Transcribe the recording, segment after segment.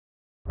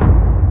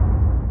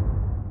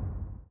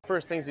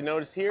first things we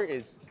notice here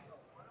is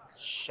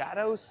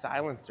shadow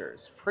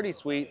silencers. Pretty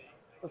sweet.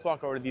 Let's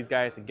walk over to these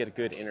guys and get a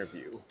good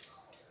interview.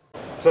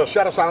 So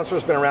shadow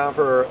silencer's been around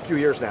for a few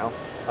years now,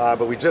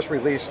 but we just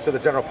released to the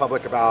general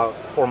public about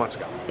 4 months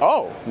ago.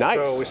 Oh, nice.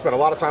 So we spent a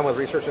lot of time with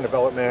research and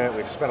development.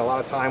 We've spent a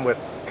lot of time with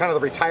kind of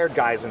the retired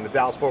guys in the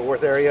Dallas-Fort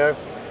Worth area.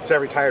 So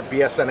retired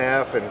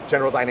BSNF and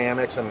General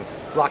Dynamics and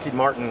Lockheed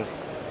Martin.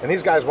 And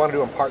these guys wanted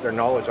to impart their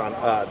knowledge on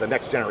the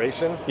next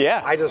generation.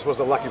 Yeah. I just was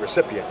a lucky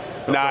recipient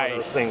of some of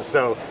those things.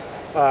 So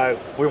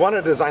we wanted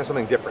to design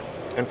something different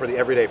and for the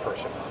everyday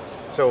person.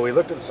 So we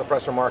looked at the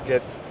suppressor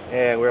market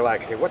and we were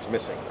like, hey, what's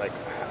missing? Like,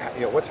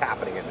 you know, what's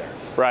happening in there?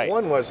 Right.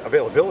 One was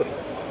availability.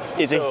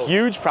 It's a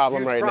huge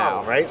problem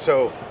now. Right?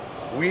 So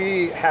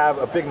we have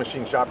a big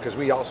machine shop because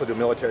we also do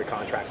military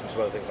contracts and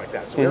some other things like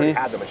that. So we already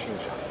had the machine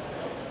shop.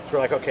 So we're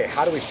like, okay,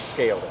 how do we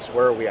scale this?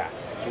 Where are we at?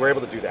 So we're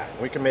able to do that.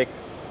 We can make,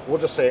 we'll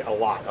just say, a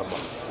lot a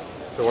month.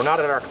 So we're not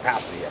at our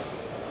capacity yet.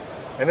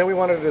 And then we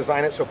wanted to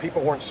design it so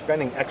people weren't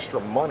spending extra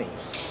money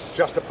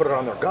just to put it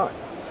on their gun.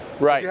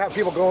 Right. You have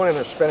people going and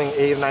they're spending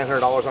 $800 to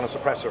 $900 on a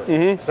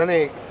suppressor. Then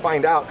they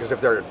find out, because if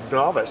they're a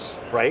novice,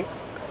 right,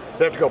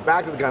 they have to go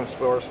back to the gun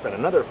store, spend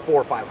another $400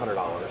 or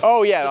 $500.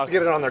 Oh yeah, just to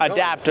get it on their gun.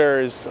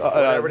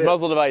 Adapters,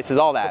 muzzle devices,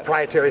 all that.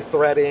 Proprietary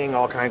threading,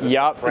 all kinds of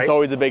stuff. Right? It's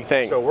always a big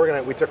thing. So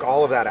we took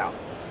all of that out,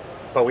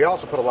 but we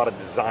also put a lot of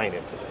design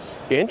into this.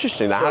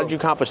 Interesting. Now, how did you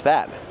accomplish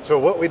that? So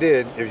what we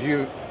did,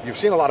 you've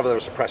seen a lot of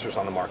other suppressors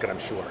on the market, I'm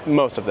sure.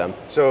 Most of them.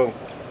 So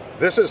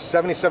this is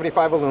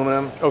 70-75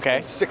 aluminum. Okay.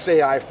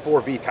 6AI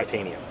 4V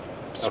titanium.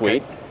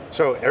 Sweet. Okay?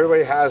 So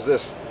everybody has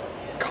this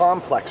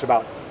complex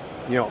about,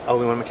 you know,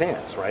 aluminum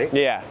cans, right?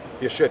 Yeah.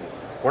 You shouldn't.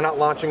 We're not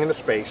launching into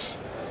space.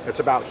 It's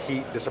about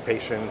heat,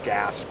 dissipation,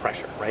 gas,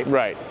 pressure, right?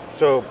 Right.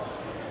 So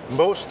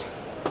most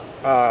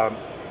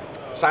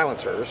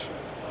silencers,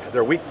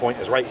 their weak point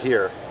is right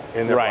here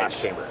in their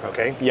blast chamber,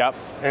 okay? Yep.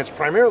 And it's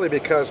primarily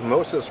because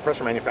most of the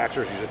suppressor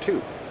manufacturers use a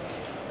tube,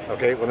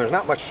 okay? When there's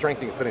not much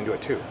strength you can put into a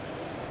tube.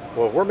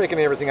 Well, if we're making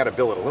everything out of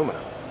billet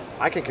aluminum,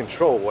 I can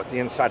control what the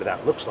inside of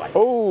that looks like.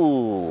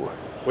 Oh.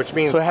 Which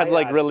means so it has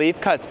like relief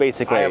cuts,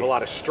 basically. I have a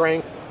lot of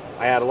strength.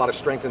 I add a lot of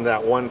strength in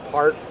that one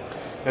part.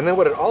 And then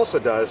what it also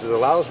does is it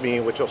allows me,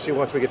 which you'll see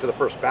once we get to the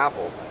first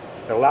baffle,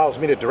 it allows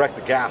me to direct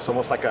the gas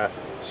almost like a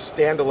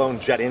standalone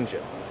jet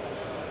engine.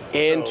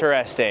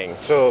 Interesting.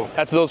 So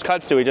that's what those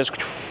cuts do. We just.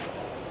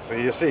 So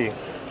you see,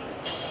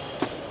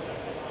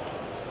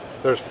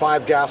 there's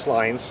 5 gas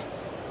lines.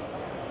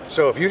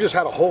 So if you just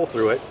had a hole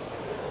through it,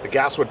 the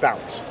gas would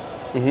bounce.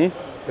 If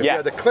you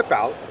had the clip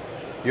out,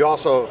 you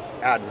also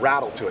add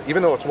rattle to it,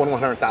 even though it's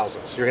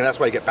 1/100,000th. That's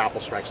why you get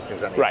baffle strikes and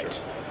things of that nature.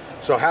 Right.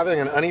 So having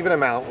an uneven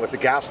amount with the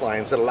gas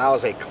lines that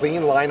allows a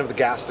clean line of the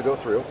gas to go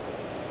through,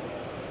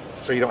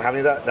 so you don't have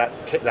any of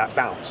that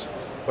bounce.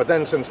 But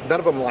then since none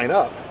of them line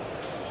up,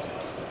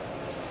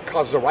 it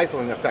causes a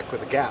rifling effect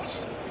with the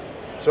gas.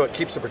 So it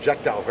keeps the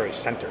projectile very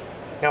centered.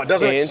 Now it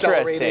doesn't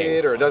accelerate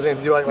it or it doesn't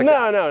anything do like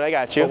that. No, I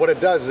got you. But what it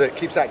does is it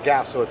keeps that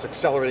gas so it's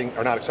accelerating,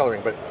 or not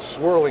accelerating, but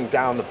swirling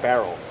down the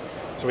barrel.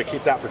 So we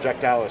keep that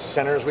projectile as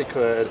center as we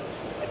could,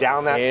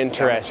 down that.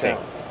 Interesting.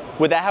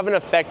 Would that have an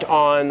effect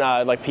on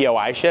like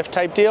POI shift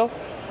type deal?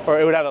 Or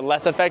it would have a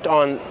less effect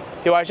on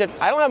POI shift?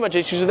 I don't have much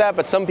issues with that,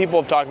 but some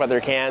people have talked about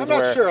their cans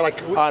I'm not sure,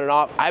 like, on and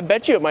off. I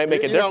bet you it might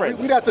make a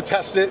difference. We'd have to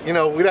test it,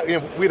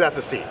 we'd have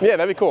to see. Yeah,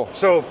 that'd be cool.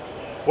 So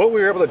what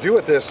we were able to do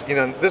with this,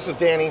 this is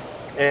Danny,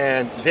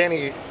 and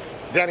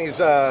Danny's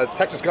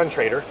Texas gun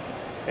trader,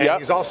 and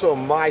he's also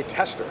my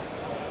tester.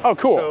 Oh,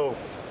 cool.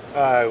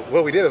 So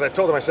what we did is I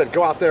told him, I said,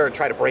 go out there and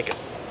try to break it.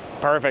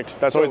 Perfect.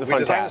 That's always a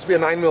fun task. We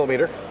designed this to be a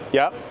 9mm.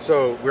 Yep.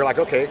 So we were like,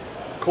 okay,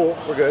 cool,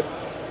 we're good.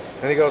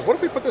 And he goes, what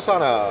if we put this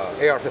on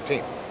a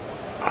AR-15?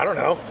 I don't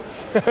know.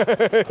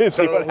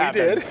 So we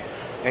did,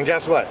 and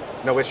guess what?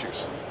 No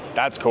issues.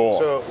 That's cool.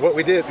 So what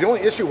we did, the only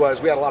issue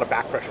was we had a lot of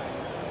back pressure.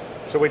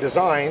 So we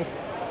designed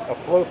a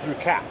flow-through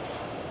cap.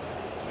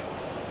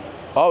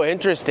 Oh,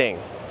 interesting.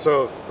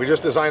 So we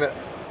just designed a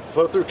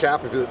flow-through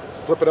cap. If you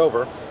flip it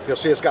over, you'll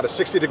see it's got a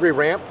 60-degree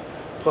ramp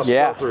plus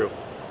flow-through.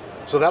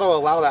 So that'll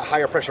allow that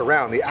higher pressure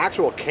round. The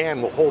actual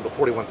can will hold the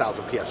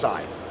 41,000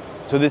 PSI.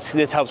 So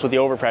this helps with the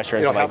overpressure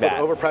and stuff like that.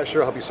 Help with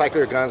overpressure, help you cycle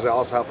your guns, it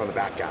also help on the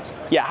back gas.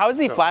 Yeah, how is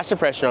the flash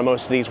suppression on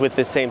most of these with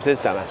this same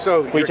system?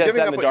 So we test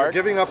that in the dark?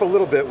 You're giving up a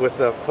little bit with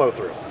the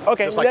flow-through.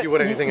 Okay. Just like you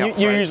would anything else.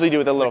 You usually do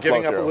with a little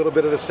flow-through. You're giving up a little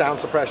bit of the sound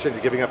suppression,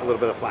 you're giving up a little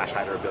bit of flash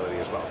hider ability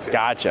as well, too.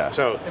 Gotcha.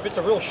 So if it's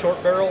a real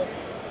short barrel,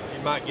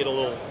 you might get a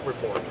little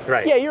report.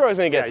 Right. Yeah, you're always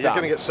going to get some. You're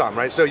going to get some,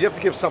 right? So you have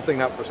to give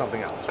something up for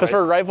something else. Because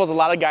for rifles, a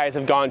lot of guys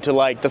have gone to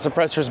like the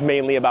suppressor's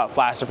mainly about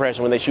flash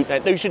suppression when they shoot.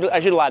 I shoot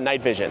a lot of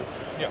night vision.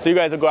 Yeah. So you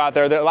guys will go out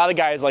there. A lot of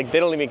guys like they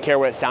don't even care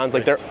what it sounds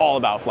like. They're all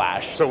about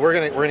flash. So we're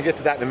gonna get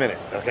to that in a minute.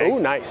 Okay. Oh,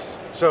 nice.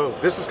 So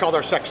this is called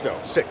our Sexto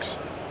 6.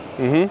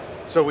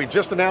 So we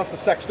just announced the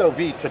Sexto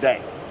V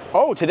today.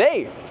 Oh,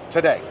 today.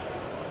 Today.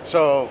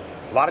 So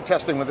a lot of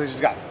testing with this.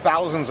 He's got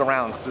thousands of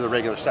rounds through the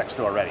regular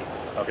Sexto already.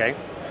 Okay.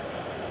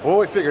 What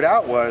we figured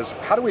out was,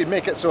 how do we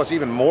make it so it's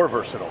even more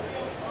versatile?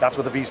 That's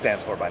what the V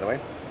stands for, by the way.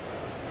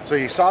 So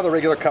you saw the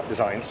regular cup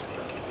designs.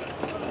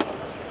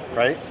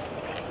 right?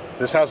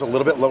 This has a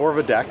little bit lower of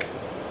a deck.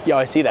 Yeah,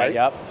 I see that, Right?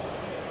 yep.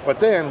 But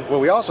then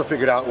what we also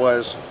figured out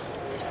was,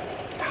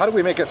 how do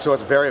we make it so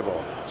it's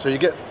variable? So you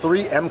get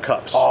 3 M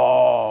cups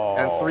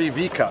and 3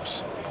 V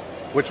cups,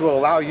 which will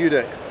allow you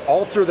to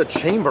alter the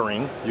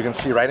chambering, you can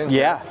see right in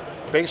here,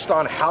 based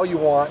on how you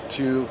want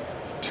to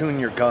tune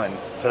your gun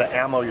to the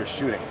ammo you're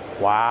shooting.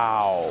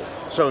 Wow.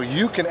 So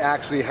you can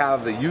actually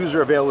have the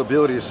user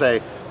availability to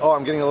say, oh,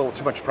 I'm getting a little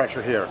too much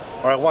pressure here,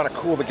 or I want to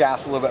cool the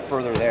gas a little bit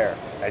further there.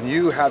 And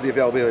you have the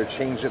availability to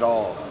change it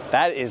all.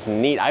 That is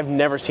neat. I've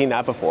never seen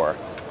that before.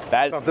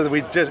 That's something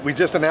that we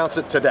just announced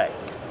it today.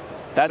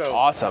 That's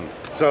awesome.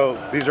 So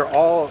these are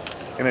all,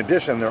 in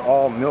addition, they're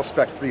all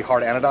mil-spec 3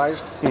 hard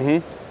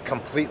anodized,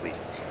 completely,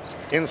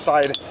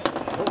 inside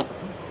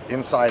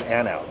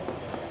and out.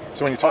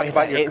 So when you talk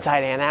about your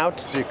inside and out,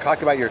 so you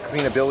talk about your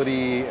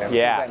cleanability and things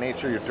of that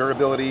nature, your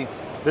durability.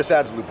 This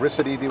adds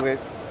lubricity to it,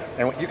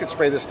 and you can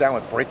spray this down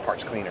with brake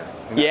parts cleaner.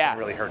 And not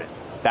really hurt it.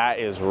 That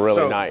is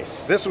really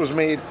nice. This was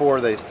made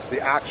for the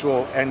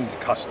actual end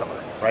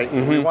customer, right?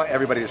 We want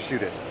everybody to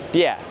shoot it.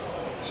 Yeah.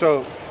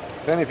 So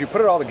then if you put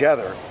it all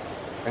together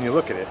and you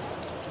look at it,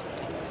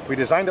 we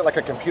designed it like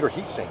a computer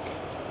heatsink.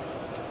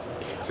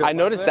 I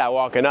noticed that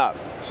walking up.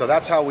 So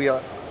that's how we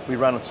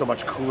run it so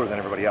much cooler than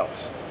everybody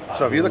else.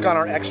 So if you look on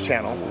our X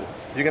channel,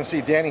 you can see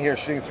Danny here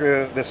shooting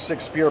through this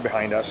 6 spear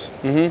behind us.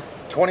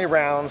 20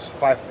 rounds,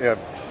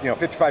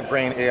 55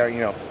 grain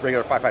AR,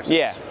 regular 5.56.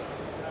 Yeah.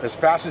 As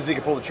fast as he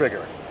could pull the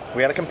trigger.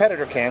 We had a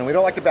competitor can. We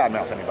don't like to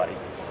badmouth anybody.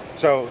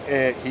 So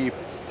he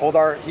pulled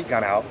our heat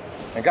gun out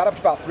and got up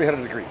to about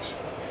 300 degrees.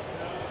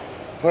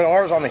 Put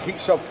ours on the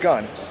heat-soaked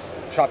gun,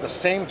 shot the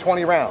same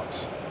 20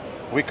 rounds.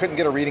 We couldn't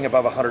get a reading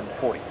above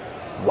 140.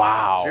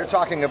 Wow. So you're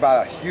talking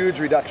about a huge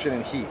reduction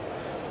in heat.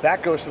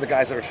 That goes to the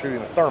guys that are shooting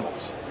the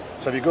thermals.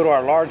 So if you go to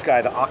our large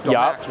guy, the Octo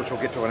Max, which we'll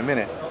get to in a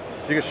minute,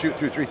 you can shoot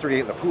through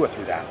 338 Lapua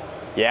through that.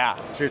 Yeah.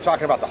 So you're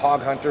talking about the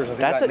hog hunters and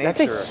things of that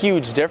nature. That's a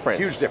huge difference.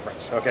 Huge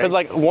difference, okay. Because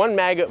like one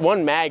mag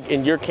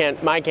in your can,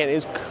 my can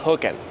is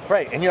cooking.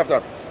 Right, and you have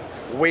to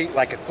wait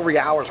like 3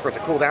 hours for it to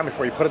cool down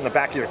before you put it in the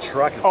back of your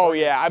truck. Oh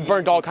yeah, I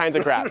burnt all kinds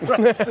of crap.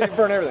 Right, so you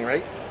burn everything,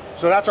 right?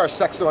 So that's our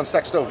Sexto and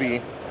Sexto V.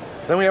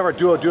 Then we have our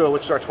Duo,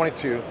 which is our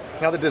 22.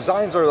 Now the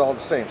designs are all the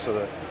same,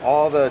 so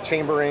all the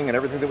chambering and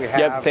everything that we have.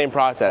 Yeah, the same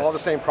process. All the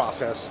same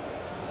process.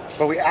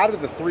 But we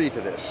added the 3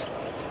 to this.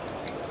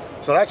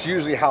 So that's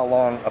usually how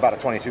long about a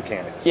 22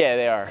 can is. Yeah,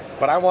 they are.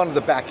 But I wanted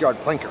the backyard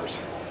plinkers.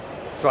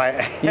 So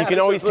you can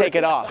always take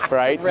it off,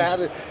 right?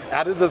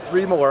 added the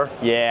 3 more.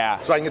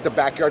 Yeah. So I can get the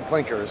backyard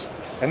plinkers.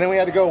 And then we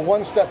had to go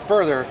one step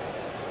further.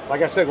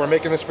 Like I said, we're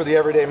making this for the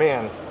everyday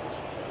man.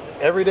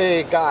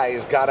 Everyday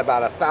guys got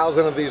about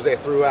 1,000 of these they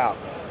threw out,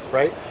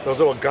 right? Those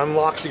little gun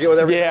locks you get with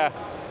everything. Yeah.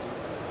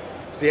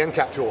 It's the end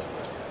cap tool.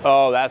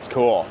 Oh, that's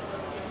cool.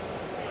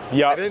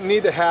 Yeah. I didn't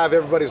need to have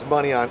everybody's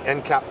money on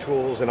end cap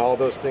tools and all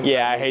those things.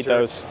 Yeah, I hate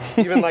those.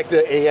 Even like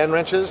the AN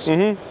wrenches,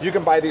 you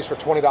can buy these for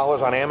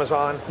 $20 on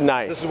Amazon.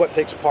 Nice. This is what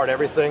takes apart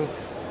everything.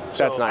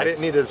 So that's nice. I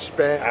didn't need to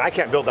spend, and I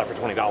can't build that for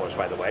 $20,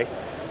 by the way.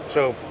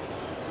 So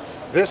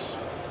this,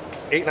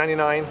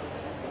 $8.99,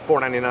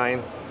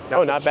 $4.99.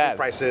 Oh, not bad.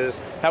 Price is.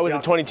 That was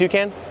a 22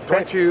 can?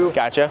 22.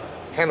 Gotcha.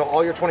 Handle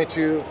all your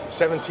 22,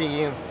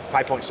 17,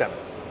 5.7.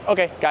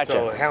 Okay, gotcha.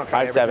 So handle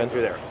 5.7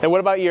 through there. And what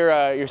about your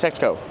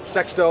Sexco?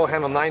 Sexto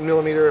handle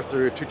 9mm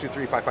through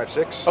 223,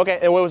 5.56. Okay,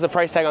 and what was the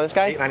price tag on this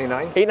guy?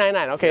 $8.99.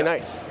 $8.99. Okay,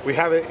 nice. We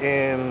have it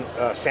in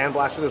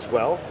sandblasted as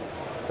well.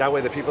 That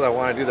way, the people that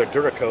want to do their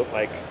Duracoat,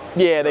 like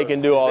they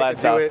can do all that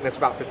stuff. Do it, and it's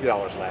about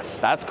 $50 less.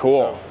 That's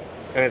cool.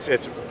 So, and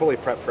it's fully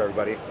prepped for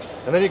everybody.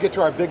 And then you get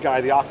to our big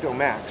guy, the Octo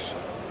Max.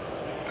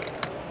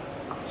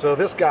 So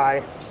this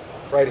guy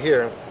right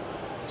here,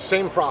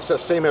 same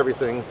process, same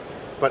everything,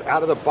 but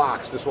out of the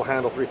box, this will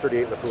handle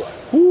 338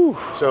 Lapua. Woo.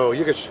 So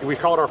we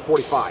call it our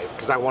 45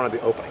 because I wanted the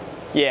opening.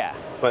 Yeah.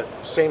 But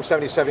same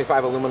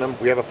 70-75 aluminum.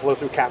 We have a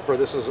flow-through cap for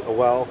this as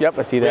well. Yep,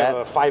 I see that. We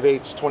have a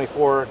 5/8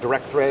 24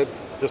 direct thread,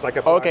 just like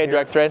a. Okay,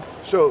 direct thread.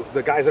 So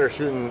the guys that are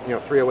shooting,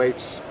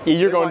 308s.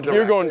 You're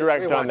going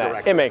direct on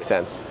that. It makes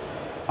sense.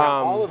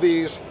 Now, all of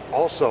these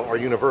also are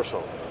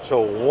universal.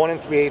 So 1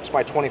 3/8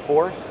 by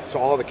 24. So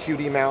all the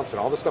QD mounts and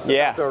all the stuff that's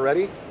out there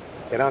already,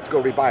 they don't have to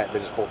go rebuy it. They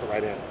just bolt it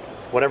right in.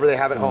 Whatever they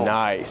have at home.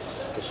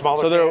 Nice. The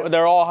smaller. So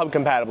they're all hub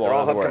compatible. They're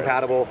all hub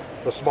compatible.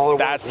 The smaller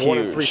ones,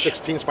 1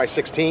 3/16 by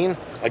 16.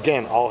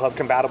 Again, all hub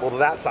compatible to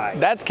that size.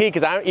 That's key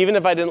because even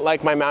if I didn't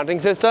like my mounting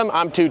system,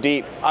 I'm too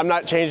deep. I'm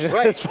not changing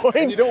at this point.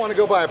 And you don't want to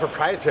go buy a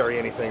proprietary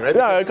anything, right?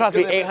 No, it cost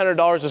me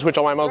 $800 to switch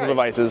all my muzzle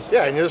devices.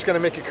 Yeah, and you're just going to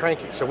make it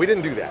cranky. So we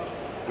didn't do that.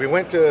 We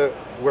went to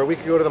where we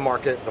could go to the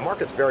market. The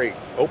market's very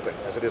open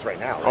as it is right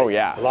now. Right? Oh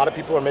yeah. A lot of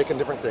people are making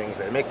different things.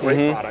 They make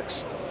great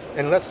products.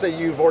 And let's say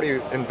you've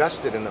already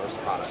invested in those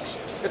products.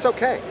 It's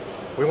okay.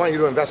 We want you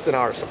to invest in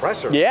our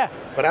suppressor. Yeah.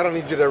 But I don't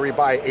need you to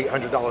rebuy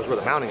 $800 worth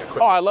of mounting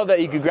equipment. Oh, I love that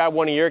you could grab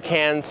one of your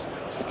cans,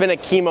 spin a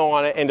chemo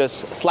on it, and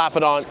just slap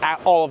it on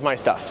all of my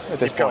stuff at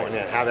this point.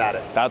 Yeah, have at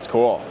it. That's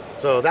cool.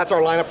 So that's our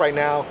lineup right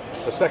now.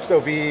 The Sexto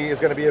V is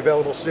going to be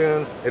available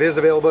soon. It is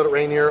available at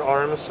Rainier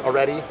Arms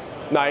already.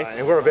 Nice.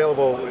 And we're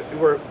available.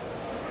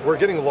 we're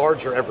getting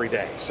larger every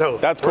day. So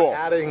that's we're cool.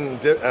 adding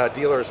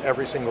dealers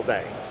every single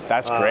day.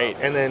 That's great.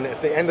 And then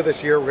at the end of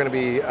this year, we're going to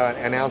be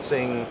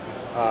announcing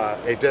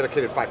a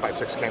dedicated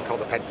 5.56 cam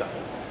called the Penta.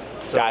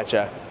 So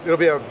gotcha. It'll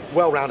be a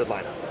well-rounded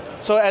lineup.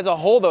 So as a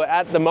whole though,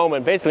 at the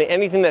moment, basically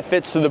anything that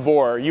fits through the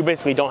bore, you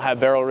basically don't have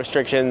barrel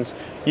restrictions,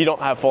 you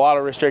don't have full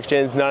auto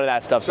restrictions, none of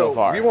that stuff so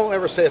far. We won't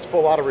ever say it's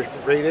full auto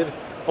rated,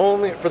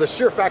 only for the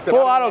sheer fact that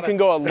full auto can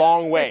go a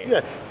long way. Yeah,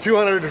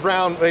 200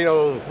 round,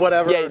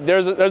 whatever. Yeah,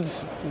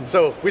 there's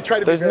so we try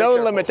to. There's be very no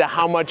careful. limit to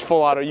how much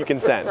full auto you can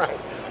send. Right.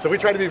 So we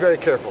try to be very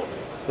careful.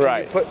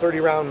 Right. We put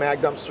 30 round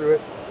mag dumps through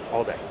it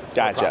all day.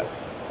 Gotcha. No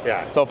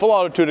yeah. So full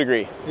auto to a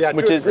degree. Yeah.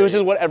 Which is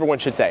what everyone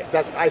should say.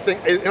 That I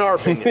think, in our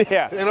opinion.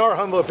 Yeah. In our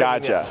humble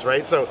opinion. Gotcha. Yes,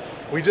 right. So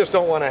we just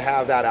don't want to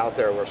have that out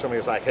there where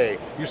somebody's like, "Hey,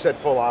 you said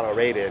full auto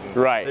rated," and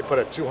right. they put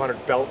a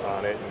 200 belt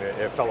on it and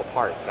it fell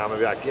apart. And I'm gonna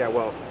be like, "Yeah,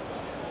 well."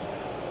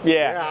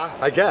 Yeah,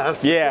 I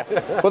guess. Yeah.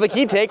 Well, the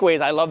key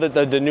takeaways, I love that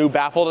the new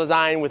baffle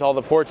design with all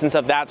the ports and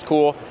stuff. That's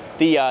cool.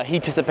 The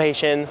heat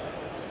dissipation,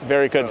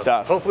 very good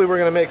stuff. Hopefully, we're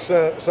gonna make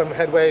some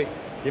headway.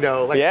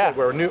 Like I said,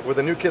 we're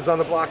the new kids on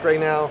the block right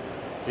now.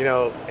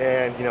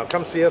 And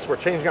come see us. We're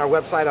changing our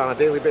website on a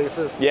daily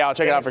basis. Yeah, I'll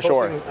check it out for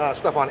sure.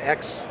 Stuff on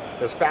X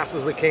as fast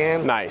as we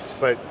can. Nice.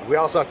 But we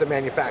also have to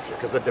manufacture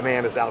because the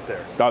demand is out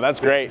there. Oh, that's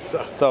great.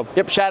 So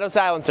yep, Shadow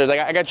Silencers.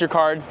 I got your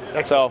card.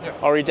 Excellent. So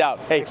I'll reach out.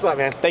 Hey, thanks a lot,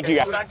 man. Thank you,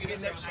 guys.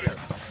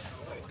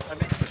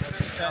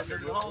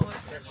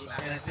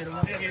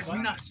 It's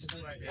nuts.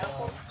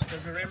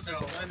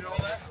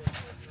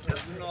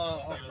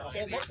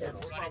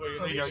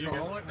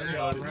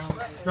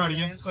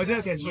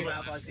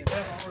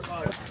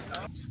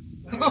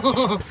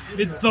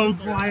 It's so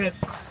quiet.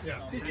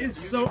 It is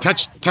so.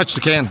 Touch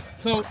the can.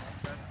 So,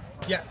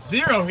 yeah,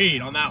 zero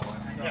heat on that one.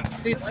 Yeah.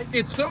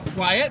 It's so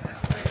quiet.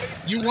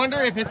 You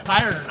wonder if it's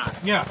fired or not.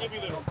 Yeah.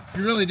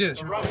 You really do.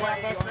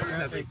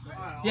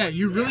 Yeah,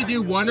 you really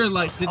do wonder,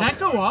 like, did that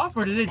go off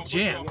or did it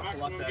jam?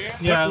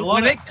 Yeah,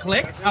 when it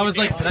clicked, I was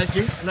like, did I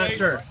shoot? I'm not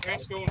sure.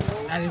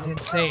 That is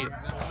insane.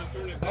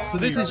 So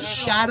this is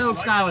Shadow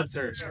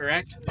Silencers,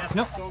 correct?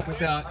 Yep.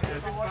 With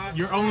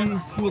your own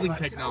cooling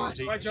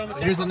technology. So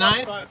here's the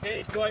 9.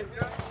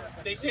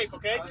 Stay safe,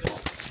 okay?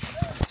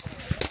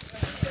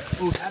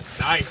 Ooh, that's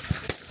nice.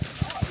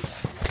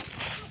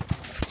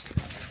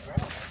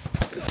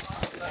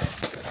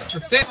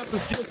 Let's stand up the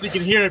stairs so you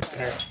can hear it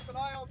better.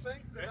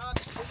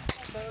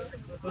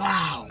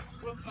 Wow.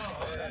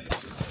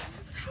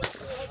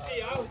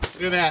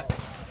 Look at that.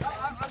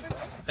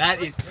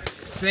 That is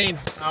insane.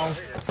 Wow.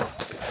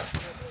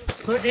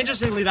 But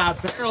interestingly,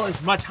 that barrel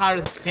is much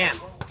higher than the can.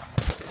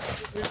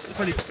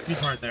 Pretty key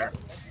part there.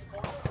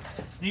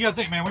 You gotta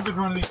think, man, we've been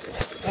running these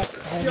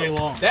all day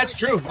long. That's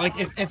true. Like,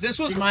 if this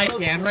was my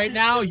can right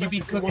now, you'd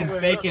be cooking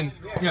bacon.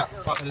 Yeah.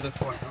 Up to this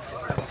point.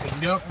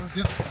 Yep.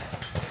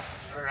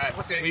 All right.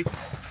 Okay.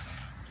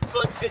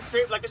 But it's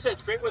straight, like I said,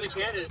 straight where the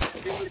can is.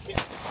 Straight where the can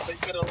is. But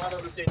you got a lot of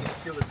other things to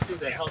feel it too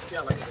that help you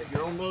out, like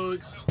your own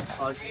modes.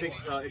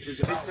 If there's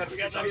a big cut,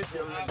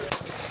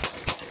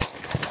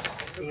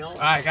 All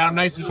right, got them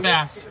nice and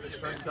fast.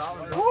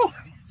 Woo!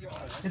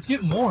 it's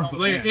getting warm.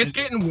 It's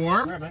getting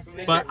warm,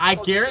 but I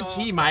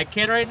guarantee my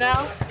can right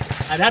now,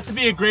 I'd have to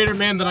be a greater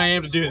man than I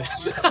am to do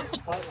this.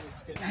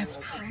 That's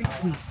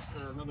crazy.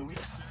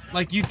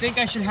 Like, you'd think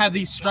I should have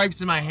these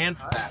stripes in my hand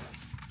for that.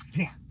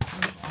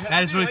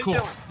 That is really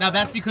cool. Now,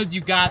 that's because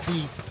you've got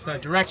the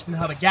direction,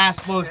 how the gas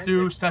flows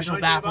through, special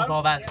baffles,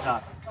 all that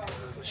stuff.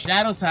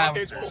 Shadow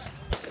Silencers.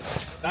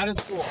 That is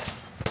cool.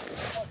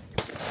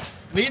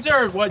 These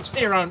are, what, you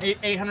say, around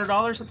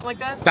 $800, something like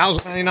that?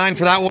 $1,099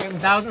 for that one.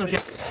 1,000, okay.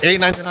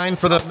 $899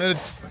 for the mid.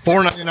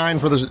 $499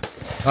 for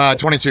the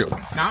 22.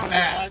 Not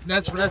bad.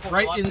 That's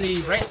right in the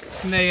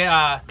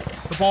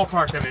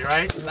ballpark of it,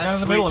 right?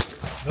 That's in the middle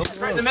of it.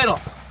 Right in the middle.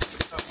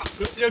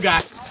 Good deal,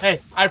 guy. Hey,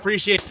 I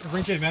appreciate it.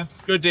 Appreciate it, man.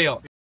 Good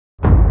deal.